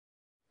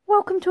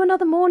Welcome to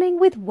another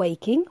morning with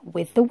Waking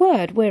with the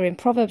Word. We're in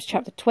Proverbs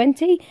chapter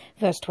 20,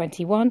 verse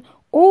 21,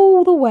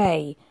 all the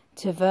way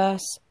to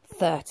verse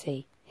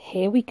 30.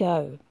 Here we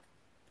go.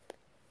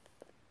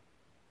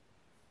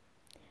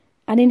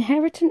 An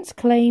inheritance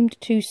claimed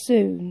too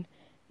soon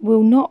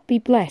will not be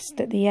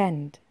blessed at the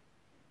end.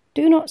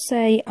 Do not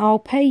say, I'll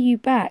pay you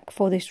back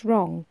for this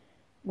wrong.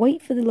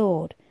 Wait for the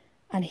Lord,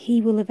 and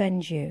he will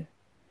avenge you.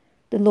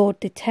 The Lord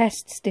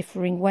detests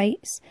differing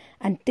weights,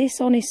 and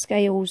dishonest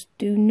scales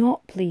do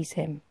not please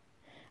him.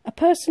 A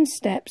person's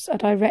steps are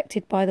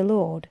directed by the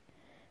Lord.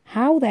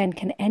 How then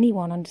can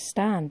anyone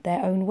understand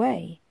their own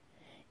way?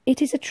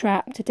 It is a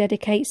trap to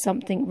dedicate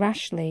something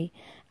rashly,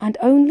 and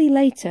only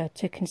later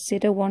to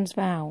consider one's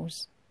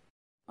vows.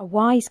 A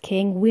wise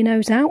king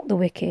winnows out the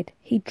wicked.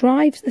 He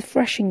drives the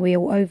threshing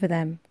wheel over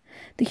them.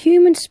 The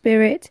human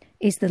spirit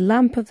is the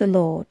lamp of the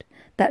Lord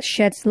that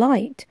sheds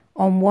light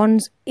on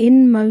one's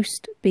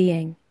inmost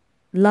being.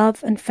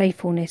 Love and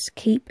faithfulness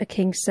keep a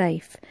king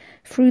safe.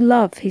 Through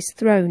love his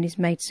throne is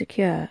made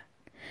secure.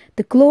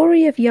 The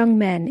glory of young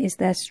men is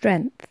their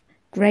strength.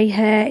 Grey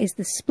hair is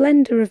the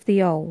splendour of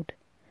the old.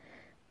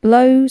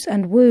 Blows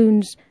and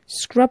wounds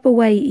scrub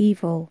away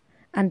evil,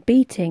 and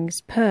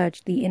beatings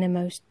purge the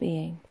innermost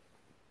being.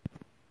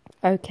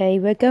 Okay,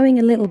 we're going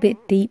a little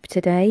bit deep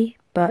today,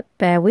 but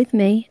bear with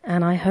me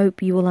and I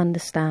hope you will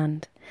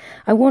understand.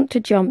 I want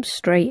to jump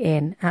straight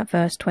in at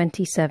verse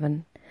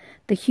 27.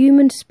 The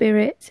human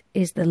spirit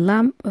is the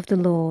lamp of the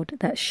Lord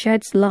that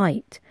sheds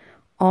light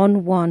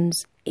on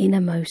one's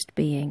innermost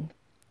being.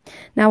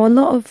 Now, a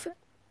lot of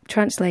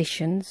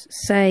translations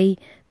say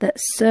that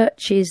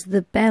searches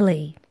the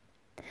belly.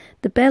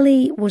 The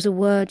belly was a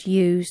word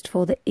used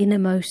for the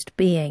innermost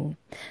being,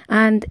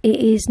 and it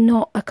is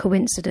not a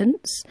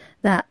coincidence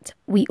that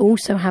we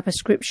also have a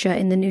scripture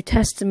in the New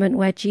Testament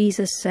where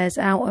Jesus says,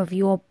 out of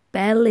your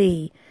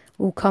belly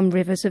will come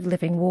rivers of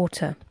living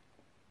water.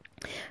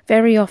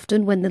 Very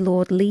often when the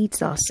Lord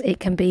leads us, it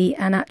can be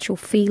an actual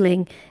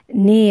feeling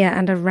near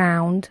and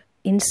around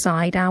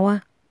inside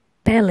our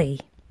belly,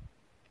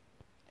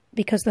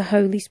 because the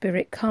Holy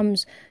Spirit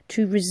comes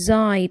to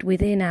reside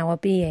within our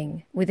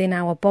being, within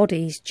our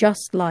bodies,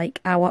 just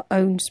like our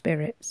own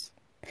spirits.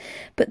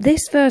 But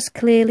this verse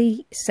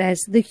clearly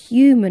says the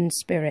human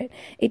spirit.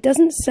 It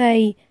doesn't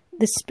say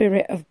the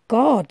Spirit of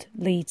God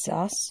leads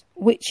us,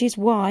 which is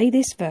why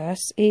this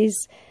verse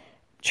is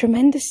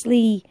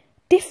tremendously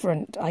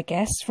different, I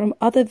guess, from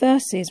other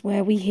verses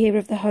where we hear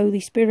of the Holy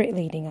Spirit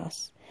leading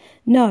us.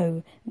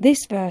 No,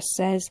 this verse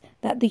says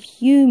that the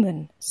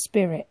human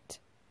spirit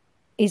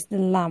is the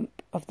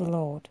lamp of the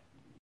Lord.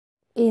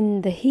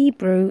 In the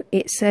Hebrew,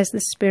 it says the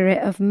spirit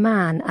of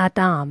man,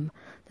 Adam,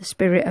 the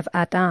spirit of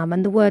Adam.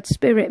 And the word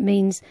spirit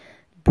means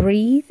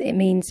breathe, it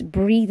means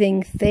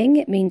breathing thing,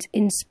 it means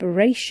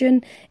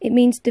inspiration, it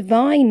means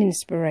divine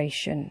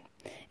inspiration,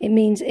 it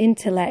means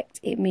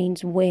intellect, it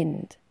means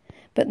wind.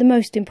 But the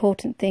most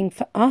important thing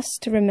for us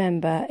to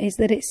remember is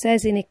that it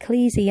says in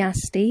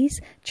Ecclesiastes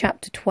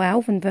chapter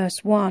 12 and verse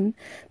 1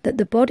 that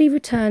the body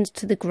returns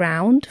to the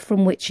ground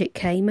from which it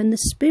came and the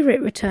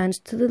spirit returns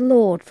to the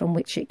Lord from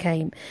which it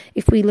came.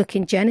 If we look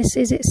in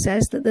Genesis, it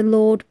says that the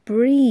Lord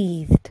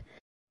breathed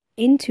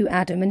into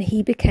Adam and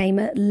he became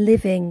a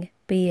living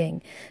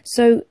being.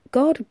 So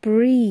God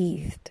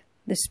breathed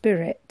the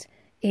spirit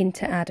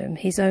into Adam,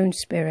 his own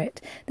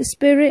spirit. The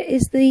spirit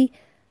is the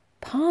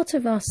part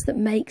of us that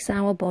makes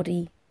our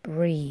body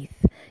breathe.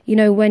 You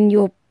know, when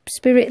your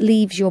spirit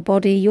leaves your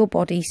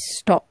body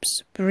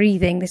stops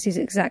breathing. This is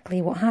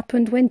exactly what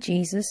happened when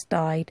Jesus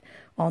died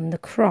on the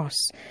cross.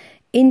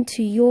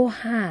 Into your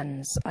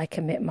hands I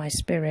commit my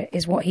spirit,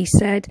 is what he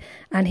said,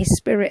 and his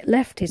spirit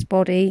left his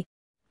body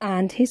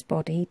and his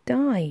body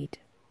died.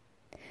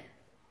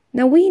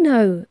 Now we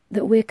know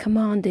that we're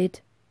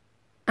commanded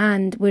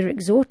and we're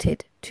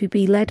exhorted to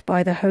be led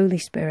by the Holy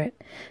Spirit.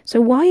 So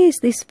why is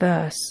this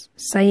verse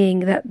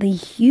saying that the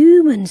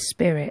human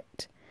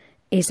spirit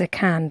is a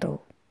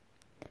candle?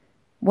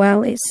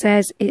 Well, it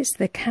says it's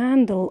the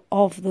candle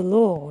of the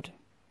Lord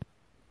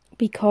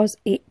because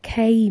it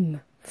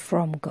came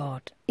from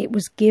God. It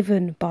was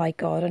given by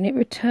God and it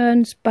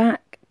returns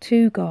back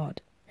to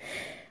God.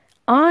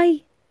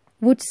 I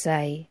would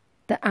say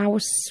that our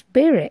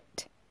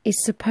spirit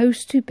is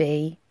supposed to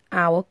be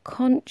our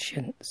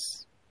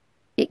conscience.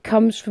 It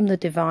comes from the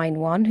Divine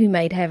One who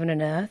made heaven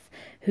and earth,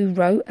 who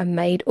wrote and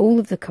made all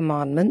of the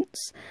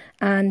commandments,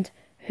 and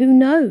who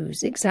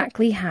knows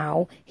exactly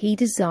how he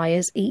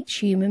desires each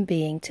human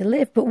being to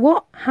live. But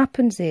what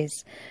happens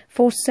is,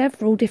 for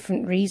several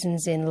different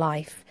reasons in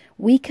life,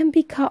 we can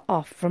be cut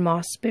off from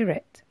our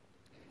spirit.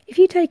 If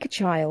you take a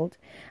child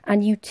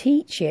and you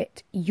teach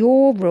it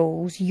your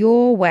rules,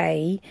 your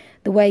way,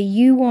 the way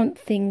you want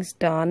things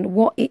done,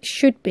 what it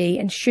should be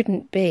and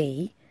shouldn't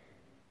be,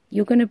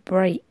 you're going to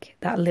break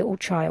that little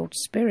child's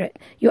spirit.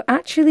 You're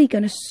actually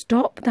going to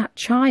stop that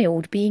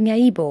child being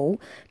able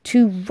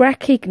to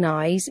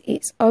recognise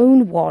its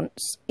own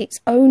wants, its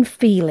own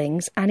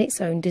feelings and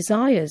its own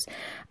desires.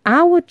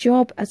 Our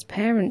job as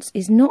parents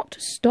is not to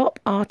stop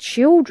our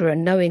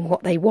children knowing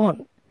what they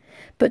want,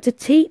 but to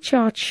teach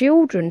our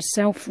children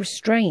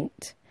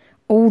self-restraint,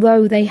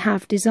 although they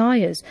have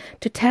desires,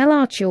 to tell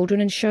our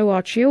children and show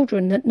our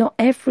children that not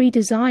every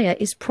desire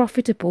is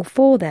profitable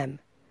for them.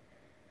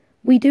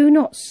 We do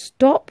not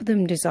stop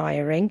them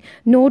desiring,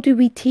 nor do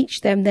we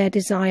teach them their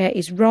desire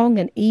is wrong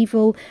and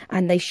evil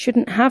and they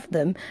shouldn't have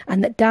them,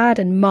 and that dad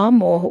and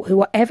mum or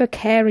whoever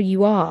carer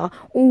you are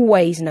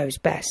always knows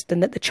best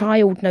and that the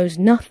child knows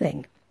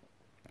nothing.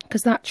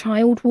 Because that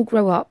child will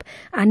grow up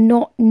and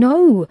not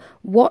know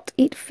what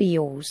it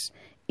feels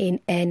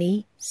in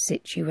any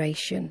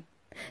situation.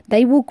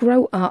 They will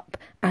grow up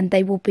and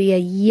they will be a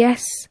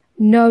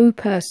yes-no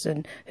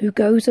person who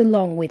goes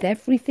along with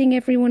everything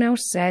everyone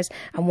else says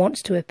and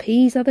wants to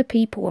appease other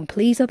people and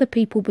please other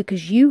people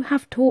because you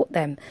have taught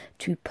them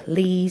to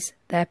please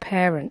their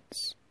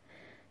parents.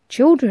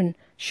 Children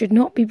should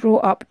not be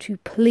brought up to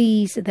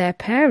please their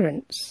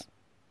parents,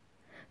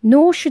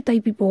 nor should they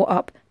be brought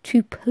up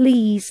to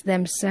please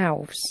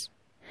themselves,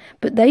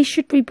 but they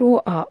should be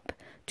brought up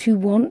to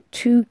want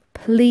to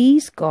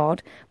please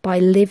God by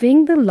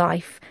living the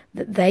life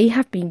that they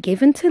have been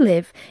given to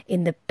live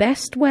in the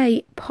best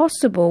way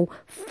possible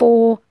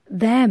for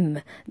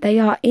them. They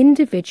are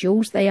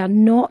individuals, they are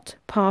not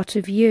part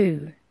of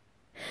you.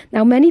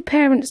 Now, many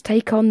parents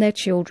take on their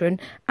children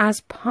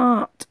as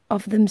part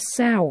of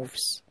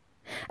themselves,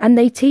 and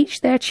they teach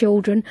their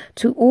children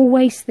to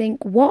always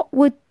think, what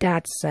would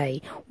dad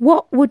say?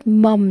 What would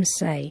mum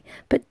say?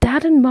 But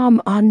dad and mum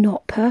are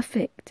not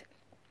perfect.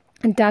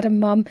 And dad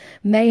and mum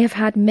may have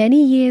had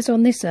many years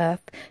on this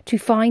earth to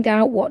find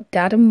out what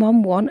dad and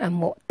mum want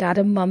and what dad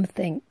and mum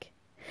think.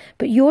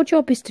 But your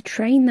job is to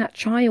train that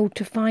child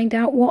to find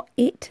out what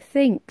it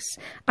thinks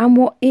and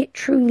what it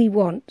truly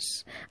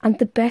wants, and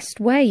the best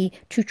way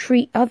to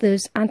treat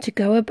others and to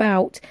go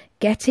about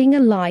getting a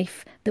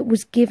life that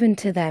was given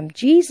to them.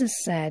 Jesus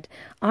said,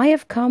 I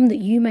have come that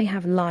you may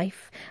have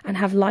life and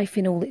have life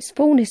in all its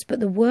fullness. But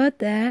the word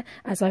there,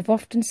 as I've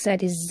often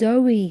said, is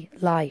Zoe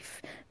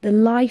life, the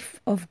life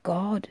of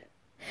God.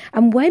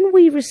 And when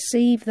we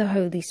receive the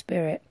Holy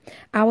Spirit,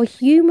 our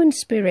human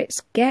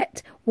spirits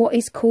get what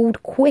is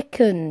called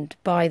quickened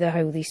by the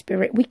Holy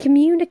Spirit. We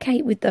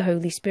communicate with the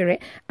Holy Spirit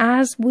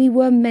as we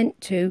were meant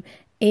to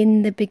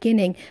in the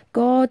beginning.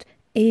 God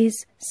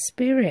is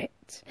spirit.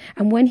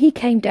 And when he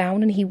came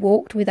down and he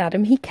walked with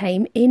Adam, he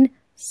came in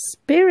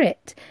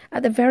spirit.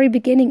 At the very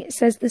beginning, it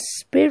says the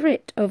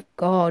Spirit of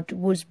God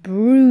was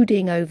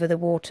brooding over the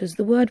waters.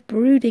 The word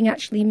brooding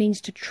actually means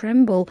to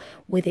tremble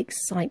with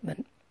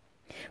excitement.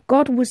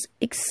 God was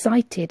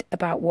excited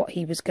about what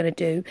he was going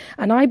to do,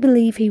 and I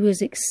believe he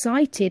was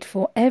excited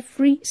for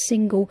every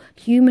single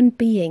human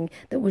being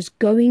that was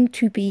going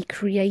to be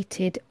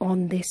created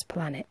on this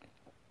planet.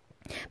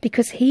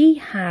 Because he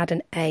had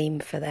an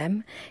aim for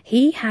them.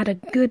 He had a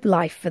good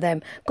life for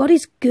them. God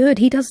is good.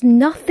 He does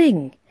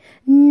nothing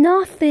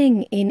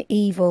in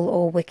evil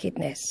or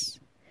wickedness.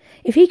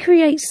 If he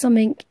creates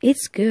something,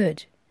 it's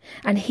good.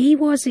 And he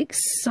was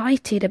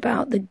excited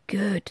about the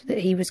good that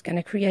he was going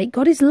to create.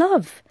 God is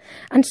love.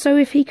 And so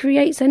if he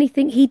creates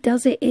anything, he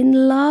does it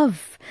in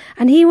love.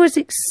 And he was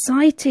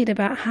excited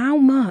about how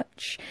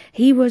much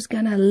he was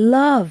going to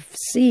love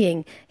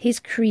seeing his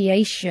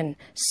creation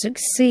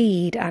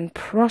succeed and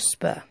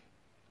prosper.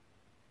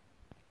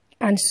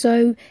 And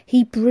so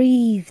he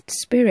breathed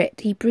spirit,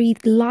 he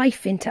breathed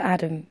life into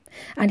Adam,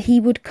 and he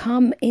would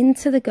come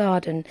into the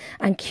garden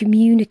and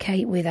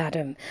communicate with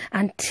Adam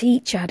and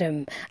teach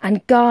Adam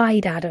and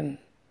guide Adam.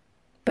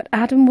 But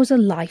Adam was a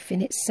life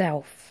in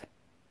itself.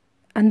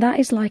 And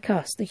that is like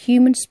us. The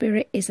human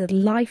spirit is a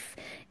life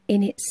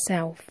in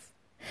itself.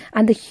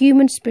 And the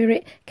human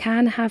spirit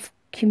can have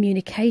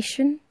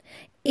communication,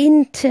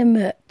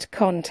 intimate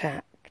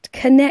contact,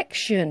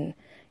 connection,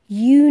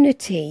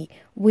 unity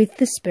with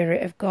the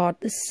Spirit of God,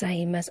 the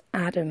same as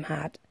Adam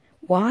had.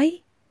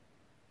 Why?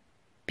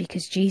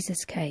 Because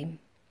Jesus came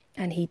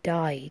and he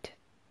died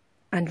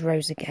and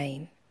rose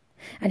again.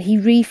 And he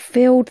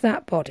refilled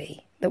that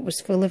body that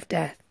was full of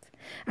death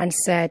and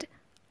said,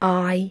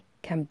 I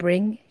can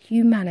bring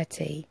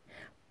humanity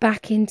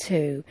back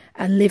into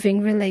a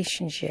living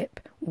relationship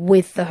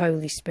with the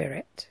Holy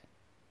Spirit.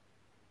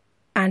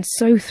 And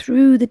so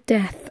through the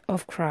death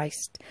of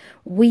Christ,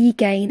 we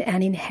gain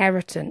an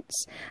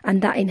inheritance,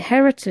 and that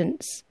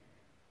inheritance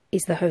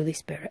is the Holy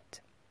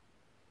Spirit.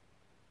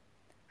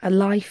 A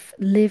life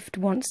lived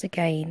once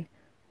again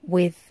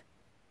with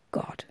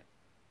God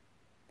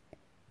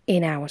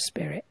in our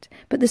spirit.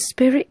 But the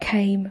Spirit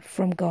came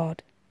from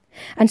God.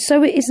 And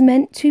so it is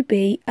meant to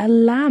be a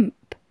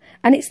lamp.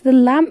 And it's the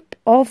lamp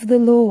of the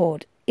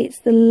Lord. It's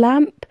the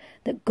lamp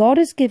that God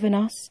has given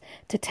us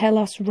to tell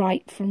us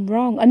right from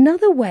wrong.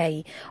 Another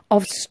way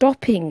of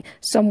stopping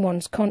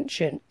someone's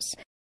conscience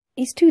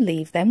is to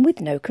leave them with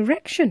no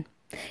correction.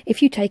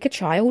 If you take a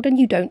child and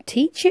you don't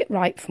teach it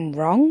right from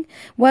wrong,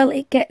 well,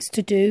 it gets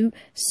to do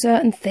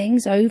certain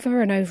things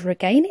over and over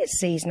again. It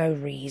sees no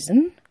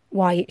reason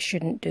why it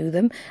shouldn't do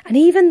them. And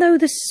even though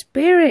the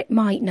spirit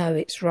might know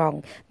it's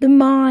wrong, the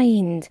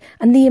mind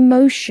and the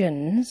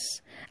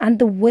emotions and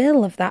the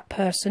will of that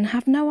person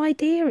have no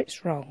idea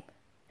it's wrong.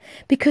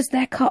 because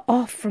they're cut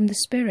off from the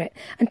Spirit.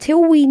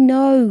 Until we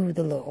know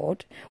the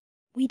Lord,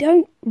 we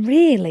don't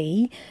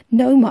really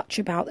know much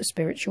about the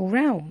spiritual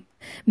realm.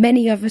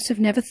 Many of us have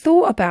never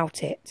thought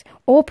about it,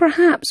 or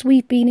perhaps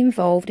we've been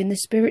involved in the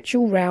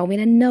spiritual realm in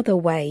another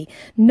way,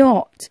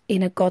 not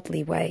in a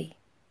godly way.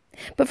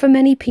 But for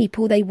many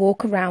people, they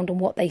walk around and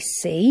what they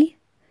see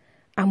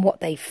and what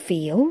they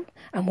feel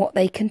and what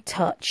they can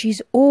touch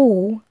is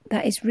all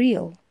that is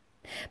real.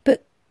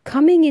 But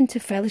coming into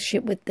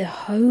fellowship with the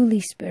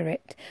Holy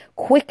Spirit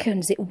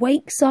quickens, it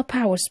wakes up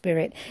our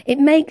spirit. It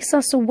makes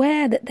us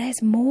aware that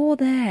there's more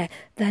there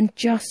than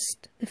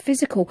just the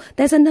physical.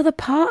 There's another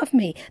part of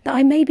me that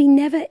I maybe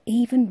never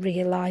even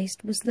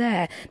realised was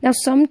there. Now,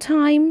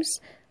 sometimes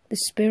the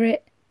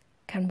Spirit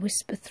can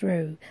whisper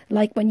through,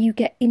 like when you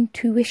get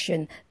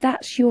intuition.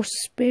 That's your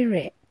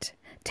spirit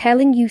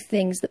telling you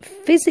things that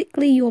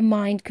physically your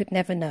mind could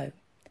never know,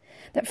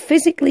 that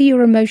physically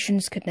your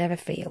emotions could never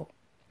feel,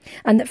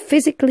 and that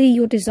physically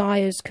your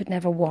desires could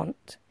never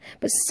want.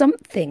 But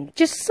something,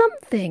 just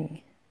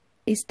something,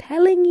 is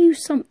telling you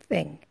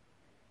something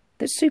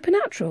that's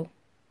supernatural,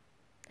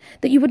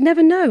 that you would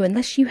never know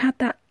unless you had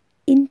that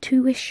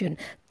intuition.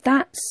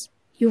 That's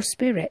your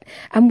spirit.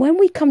 And when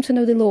we come to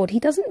know the Lord, he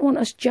doesn't want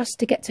us just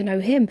to get to know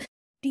him.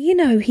 Do you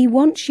know he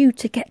wants you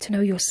to get to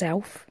know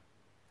yourself?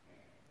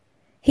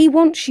 He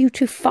wants you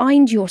to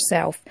find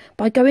yourself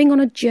by going on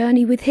a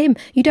journey with him.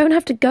 You don't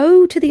have to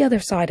go to the other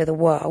side of the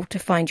world to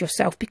find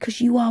yourself, because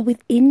you are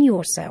within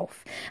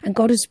yourself. And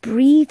God has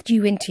breathed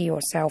you into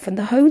yourself, and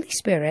the Holy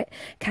Spirit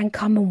can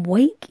come and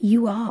wake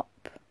you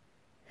up.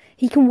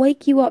 He can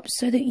wake you up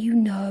so that you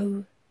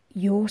know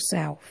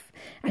yourself,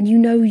 and you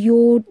know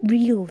your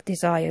real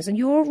desires and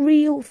your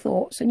real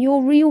thoughts and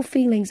your real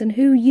feelings and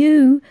who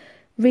you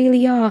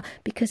really are,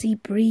 because he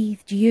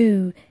breathed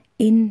you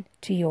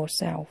into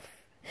yourself.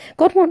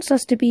 God wants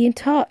us to be in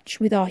touch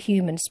with our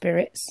human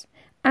spirits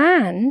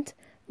and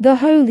the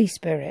Holy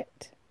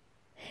Spirit.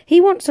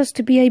 He wants us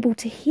to be able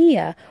to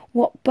hear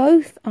what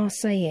both are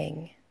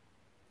saying,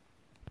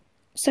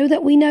 so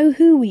that we know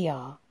who we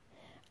are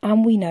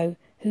and we know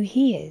who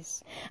he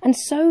is, and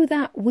so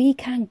that we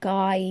can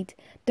guide,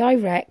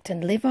 direct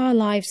and live our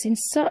lives in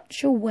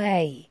such a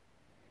way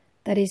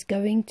that is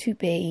going to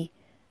be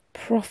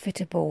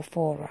profitable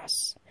for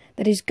us,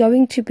 that is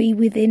going to be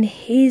within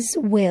his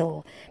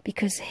will,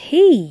 because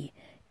he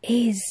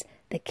is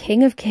the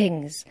King of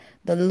Kings,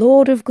 the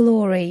Lord of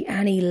Glory,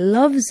 and he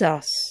loves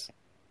us.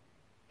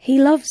 He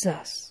loves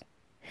us,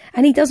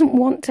 and he doesn't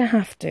want to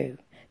have to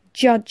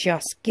judge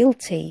us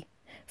guilty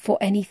for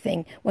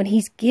anything when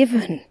he's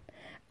given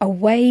a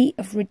way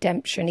of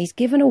redemption. He's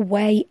given a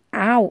way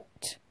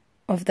out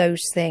of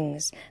those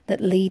things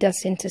that lead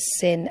us into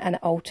sin and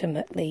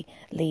ultimately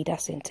lead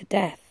us into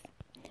death.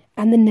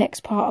 And the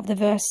next part of the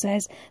verse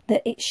says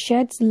that it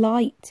sheds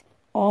light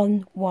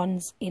on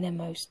one's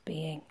innermost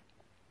being.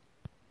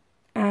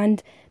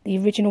 And the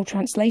original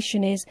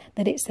translation is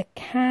that it's a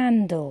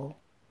candle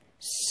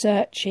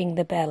searching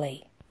the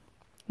belly.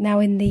 Now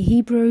in the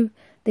Hebrew,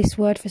 this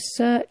word for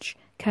search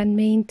can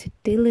mean to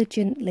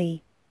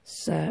diligently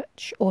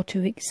search or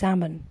to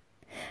examine.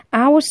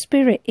 Our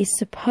spirit is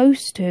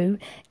supposed to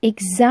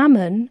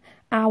examine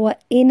our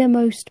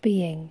innermost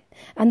being.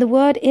 And the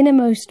word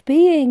innermost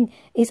being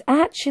is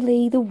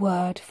actually the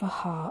word for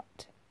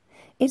heart.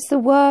 It's the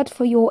word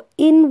for your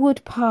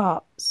inward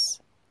parts.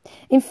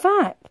 In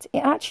fact, it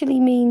actually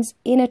means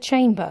inner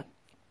chamber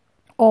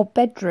or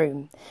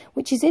bedroom,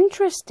 which is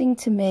interesting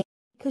to me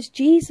because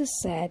Jesus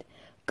said,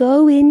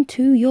 go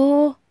into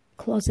your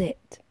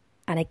closet.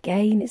 And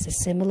again, it's a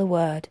similar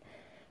word.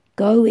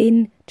 Go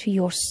into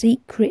your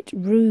secret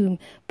room,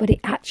 but it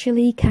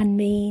actually can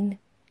mean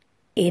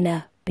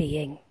inner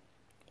being,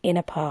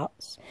 inner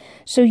parts.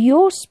 So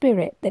your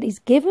spirit that is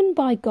given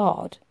by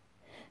God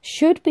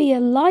should be a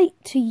light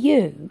to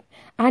you,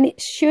 and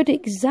it should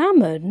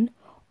examine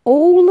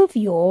all of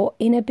your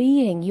inner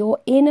being, your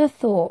inner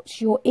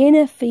thoughts, your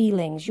inner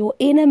feelings, your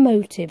inner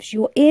motives,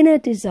 your inner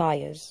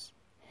desires,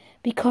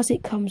 because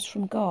it comes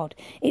from God.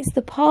 It's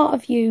the part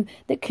of you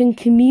that can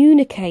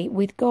communicate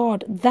with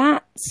God.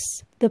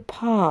 That's the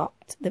part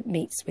that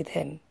meets with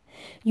him.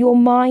 Your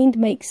mind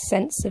makes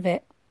sense of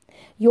it.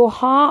 Your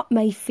heart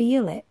may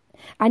feel it,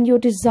 and your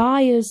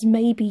desires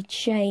may be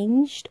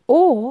changed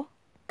or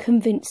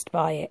convinced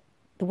by it.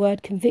 The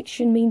word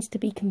conviction means to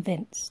be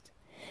convinced.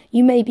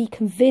 You may be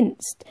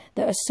convinced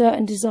that a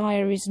certain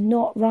desire is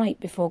not right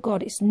before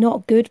God. It's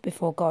not good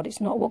before God.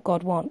 It's not what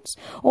God wants.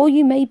 Or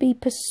you may be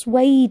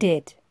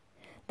persuaded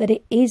that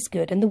it is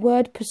good. And the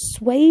word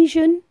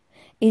persuasion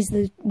is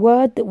the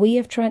word that we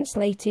have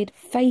translated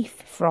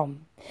faith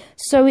from.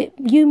 So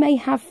you may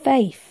have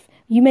faith.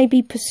 You may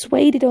be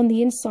persuaded on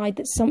the inside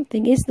that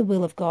something is the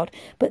will of God,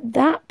 but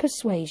that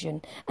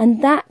persuasion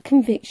and that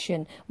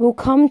conviction will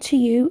come to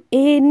you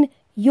in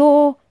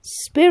your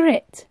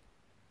spirit.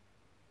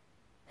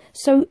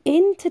 So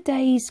in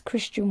today's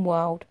Christian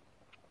world,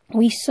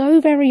 we so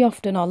very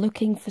often are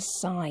looking for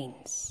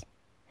signs.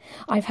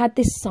 I've had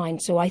this sign,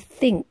 so I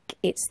think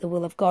it's the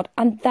will of God.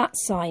 And that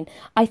sign,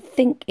 I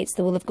think it's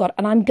the will of God.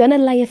 And I'm going to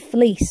lay a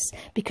fleece,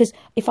 because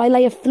if I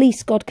lay a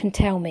fleece, God can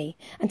tell me.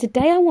 And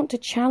today I want to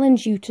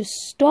challenge you to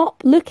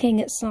stop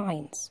looking at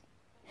signs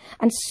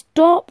and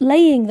stop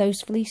laying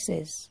those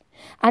fleeces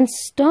and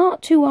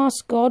start to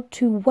ask God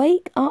to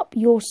wake up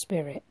your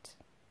spirit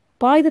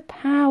by the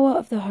power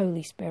of the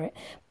Holy Spirit.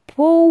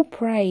 Paul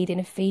prayed in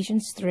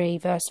Ephesians 3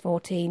 verse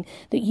 14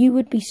 that you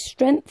would be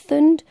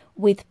strengthened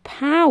with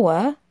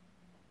power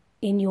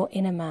in your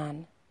inner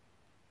man.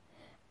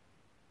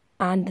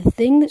 And the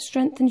thing that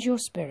strengthens your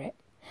spirit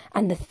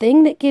and the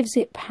thing that gives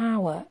it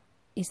power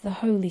is the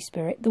Holy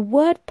Spirit. The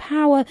word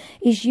power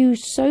is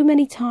used so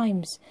many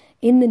times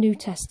in the New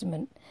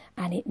Testament,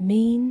 and it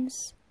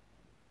means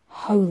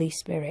Holy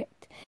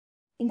Spirit.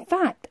 In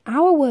fact,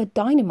 our word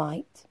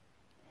dynamite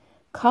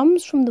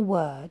comes from the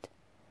word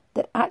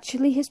that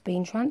actually has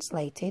been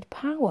translated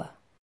power.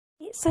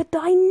 It's a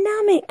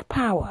dynamic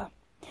power,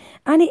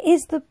 and it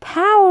is the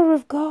power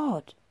of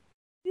God.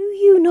 Do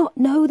you not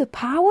know the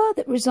power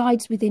that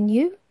resides within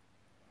you?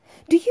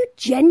 Do you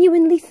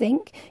genuinely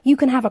think you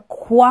can have a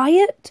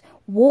quiet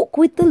walk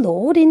with the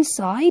Lord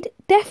inside?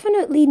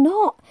 Definitely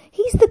not.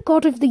 He's the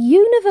God of the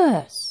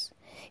universe.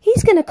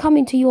 He's going to come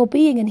into your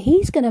being and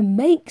he's going to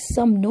make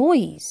some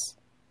noise.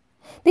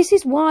 This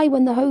is why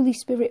when the Holy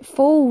Spirit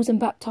falls and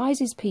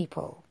baptizes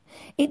people,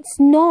 it's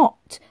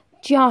not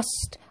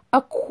just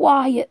a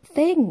quiet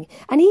thing.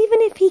 And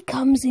even if he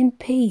comes in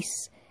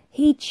peace,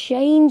 he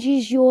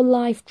changes your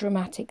life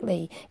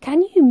dramatically.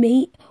 Can you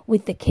meet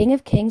with the King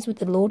of Kings, with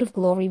the Lord of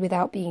Glory,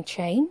 without being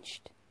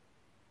changed?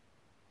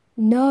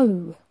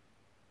 No.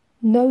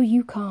 No,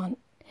 you can't.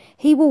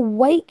 He will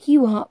wake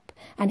you up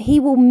and he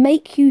will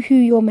make you who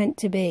you're meant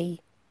to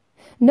be.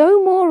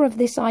 No more of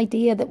this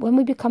idea that when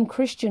we become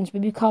Christians, we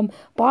become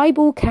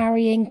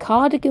Bible-carrying,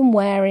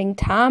 cardigan-wearing,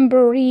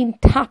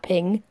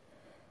 tambourine-tapping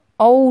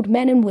old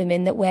men and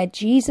women that wear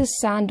Jesus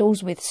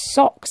sandals with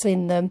socks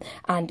in them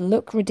and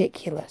look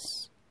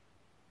ridiculous.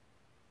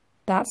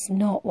 That's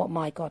not what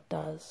my God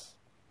does.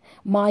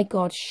 My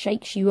God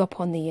shakes you up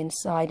on the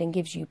inside and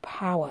gives you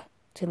power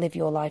to live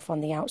your life on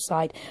the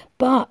outside.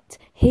 But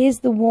here's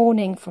the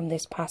warning from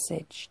this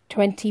passage.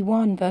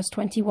 21, verse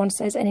 21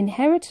 says, an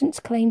inheritance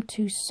claimed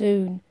too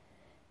soon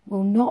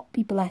will not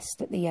be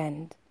blessed at the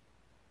end.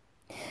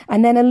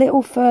 And then a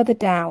little further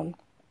down,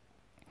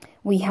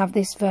 we have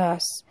this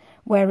verse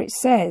where it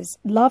says,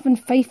 love and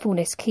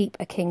faithfulness keep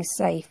a king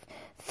safe.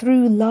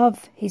 Through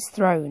love his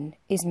throne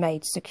is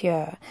made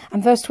secure.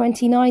 And verse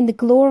 29, the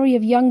glory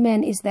of young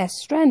men is their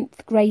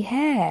strength. Grey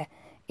hair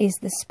is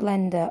the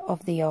splendour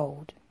of the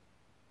old.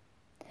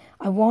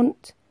 I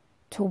want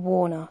to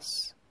warn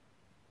us.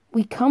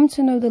 We come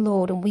to know the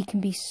Lord and we can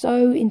be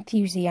so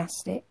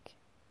enthusiastic.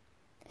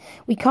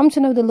 We come to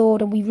know the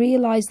Lord and we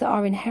realise that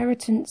our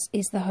inheritance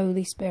is the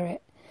Holy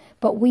Spirit.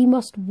 But we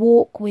must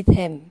walk with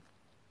him.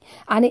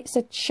 And it's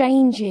a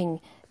changing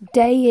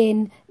day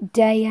in,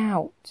 day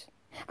out.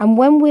 And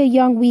when we're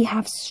young, we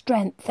have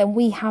strength and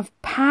we have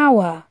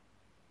power.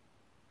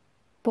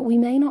 But we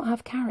may not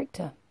have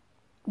character.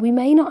 We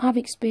may not have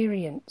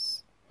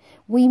experience.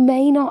 We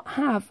may not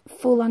have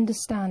full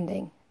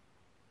understanding.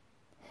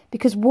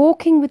 Because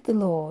walking with the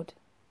Lord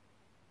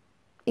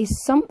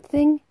is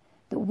something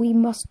that we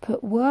must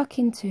put work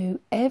into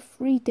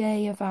every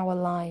day of our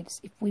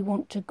lives if we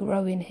want to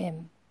grow in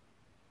him.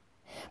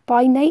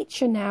 By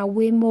nature now,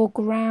 we're more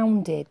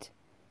grounded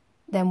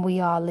than we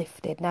are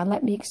lifted. Now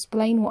let me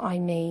explain what I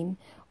mean.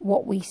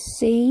 What we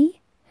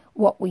see,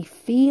 what we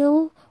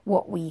feel,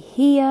 what we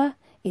hear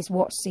is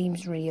what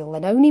seems real.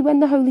 And only when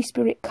the Holy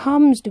Spirit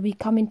comes do we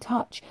come in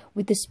touch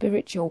with the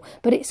spiritual.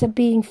 But it's a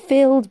being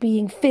filled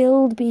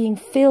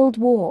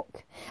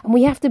walk. And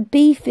we have to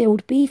be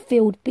filled,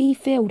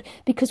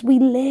 because we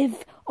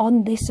live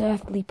on this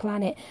earthly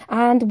planet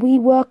and we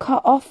were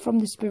cut off from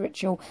the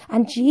spiritual.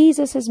 And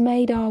Jesus has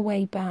made our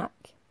way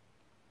back.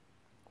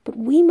 But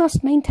we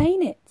must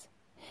maintain it.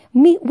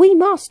 We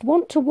must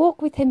want to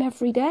walk with him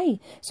every day.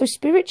 So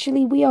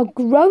spiritually we are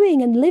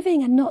growing and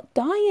living and not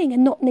dying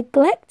and not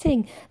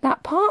neglecting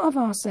that part of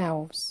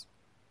ourselves.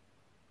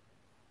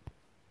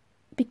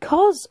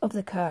 Because of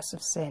the curse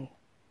of sin,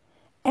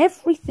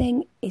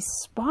 everything is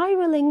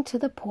spiralling to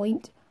the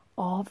point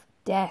of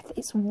death.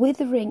 It's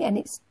withering and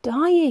it's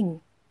dying.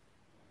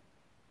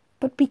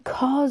 But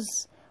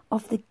because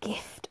of the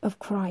gift of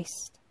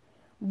Christ,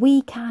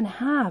 we can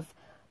have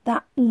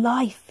that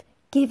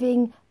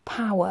life-giving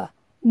power.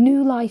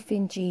 New life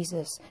in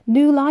Jesus.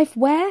 New life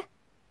where?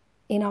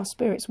 In our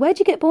spirits. Where do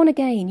you get born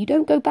again? You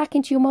don't go back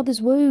into your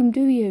mother's womb,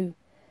 do you?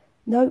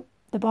 No,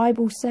 the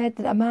Bible said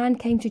that a man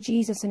came to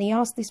Jesus and he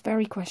asked this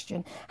very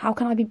question. How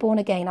can I be born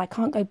again? I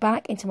can't go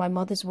back into my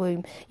mother's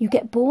womb. You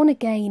get born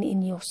again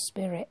in your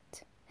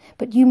spirit.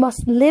 But you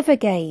must live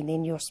again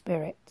in your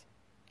spirit.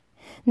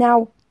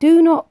 Now, do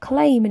not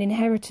claim an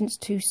inheritance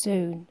too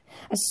soon.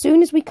 As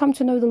soon as we come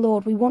to know the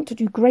Lord, we want to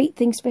do great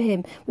things for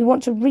him. We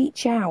want to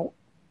reach out.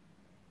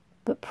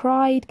 But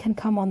pride can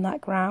come on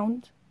that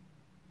ground.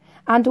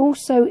 And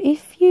also,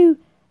 if you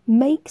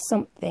make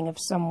something of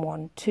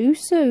someone too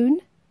soon,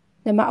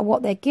 no matter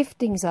what their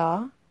giftings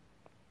are,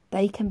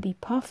 they can be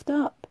puffed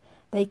up.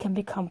 They can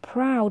become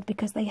proud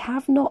because they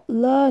have not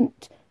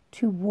learnt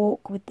to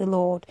walk with the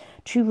Lord,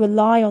 to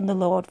rely on the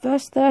Lord.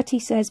 Verse 30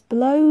 says,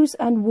 blows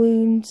and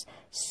wounds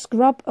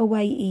scrub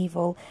away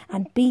evil,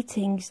 and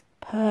beatings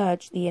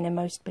purge the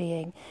innermost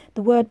being.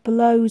 The word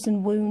blows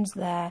and wounds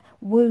there,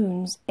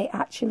 wounds, it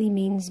actually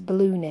means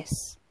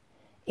blueness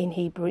in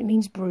Hebrew. It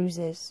means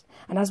bruises.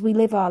 And as we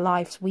live our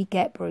lives, we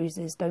get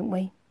bruises, don't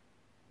we?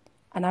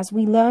 And as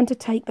we learn to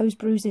take those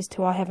bruises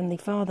to our Heavenly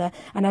Father,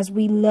 and as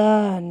we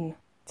learn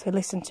to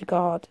listen to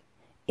God,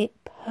 it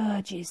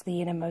purges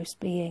the innermost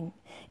being.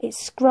 It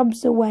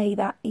scrubs away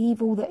that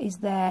evil that is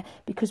there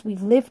because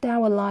we've lived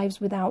our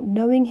lives without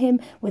knowing him,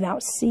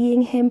 without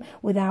seeing him,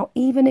 without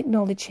even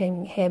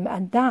acknowledging him.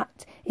 And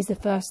that is the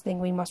first thing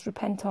we must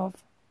repent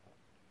of.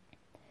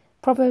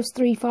 Proverbs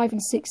 3, 5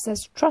 and 6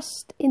 says,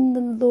 trust in the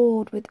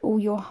Lord with all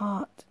your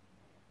heart,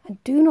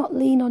 and do not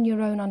lean on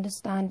your own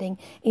understanding.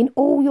 In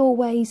all your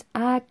ways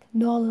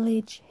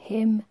acknowledge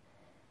him,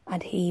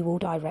 and he will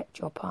direct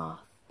your path.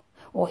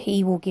 Or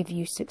he will give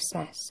you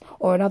success.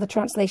 Or another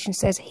translation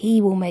says, he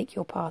will make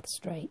your path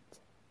straight.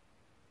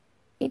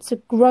 It's a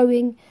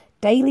growing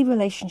daily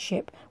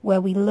relationship where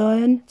we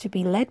learn to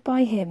be led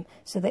by him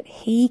so that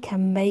he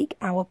can make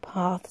our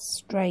path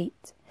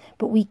straight.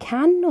 But we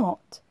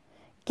cannot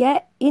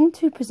get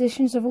into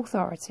positions of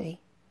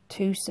authority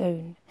too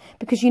soon.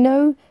 Because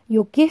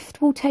your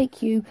gift will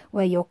take you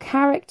where your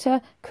character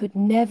could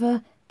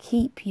never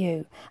keep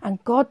you.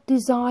 And God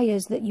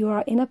desires that you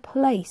are in a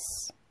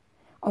place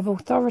of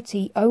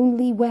authority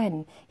only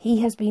when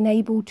he has been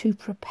able to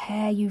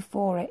prepare you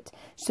for it,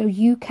 so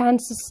you can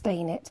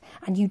sustain it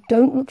and you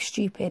don't look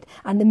stupid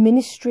and the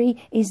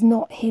ministry is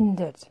not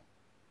hindered.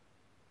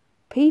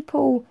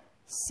 People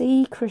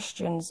see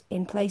Christians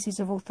in places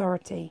of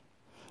authority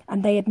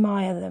and they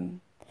admire them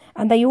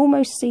and they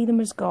almost see them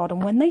as God,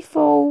 and when they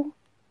fall,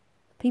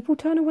 people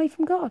turn away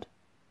from God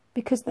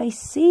because they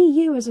see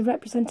you as a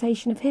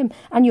representation of him,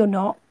 and you're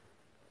not.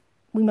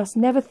 We must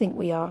never think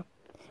we are.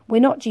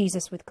 We're not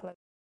Jesus with clothes.